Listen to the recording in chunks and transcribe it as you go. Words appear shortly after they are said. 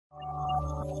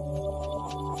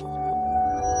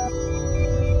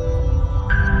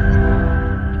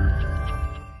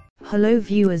Hello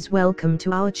viewers, welcome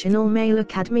to our channel Mail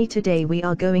Academy. Today we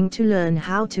are going to learn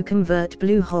how to convert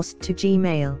Bluehost to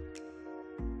Gmail.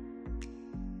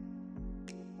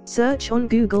 Search on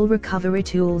Google Recovery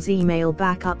Tools Email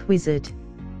Backup Wizard.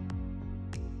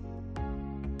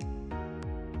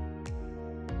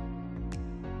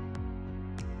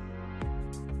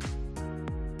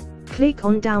 Click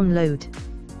on Download.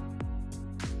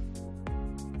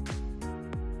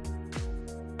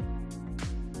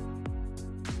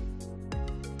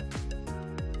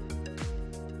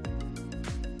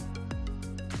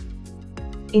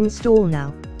 Install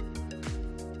now.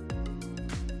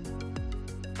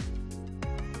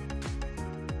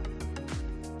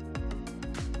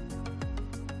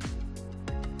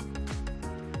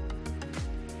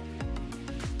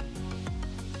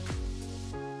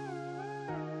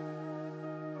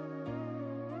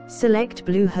 Select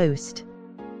Bluehost.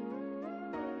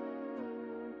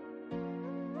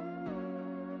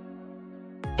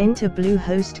 Enter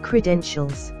Bluehost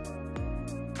credentials.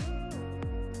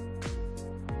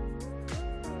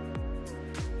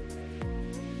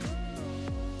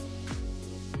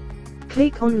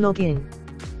 Click on Login.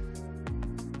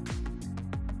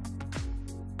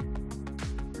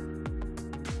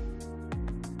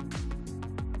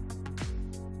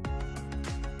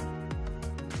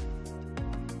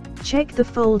 Check the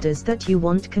folders that you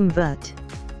want to convert.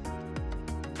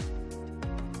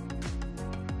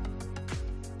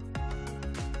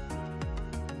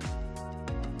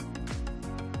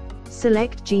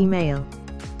 Select Gmail.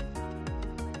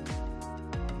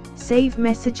 Save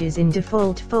messages in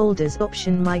default folders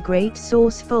option. Migrate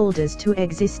source folders to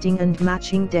existing and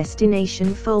matching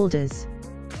destination folders.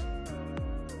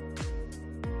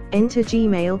 Enter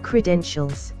Gmail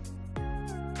credentials.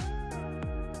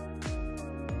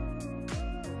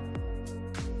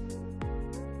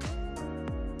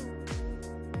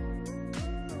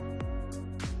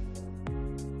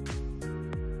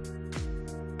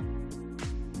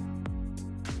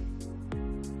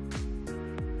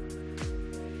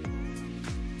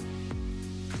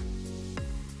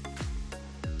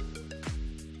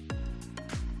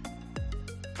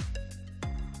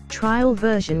 Trial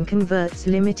version converts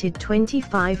limited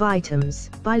 25 items.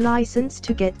 Buy license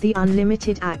to get the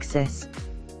unlimited access.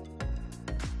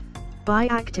 Buy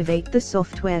activate the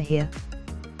software here.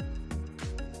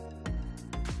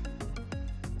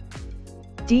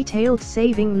 Detailed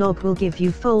saving log will give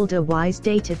you folder-wise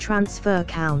data transfer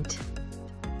count.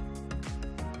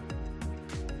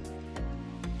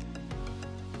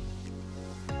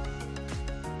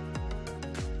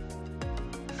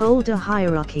 Folder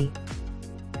hierarchy.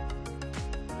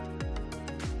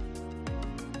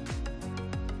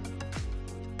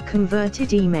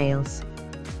 Converted emails.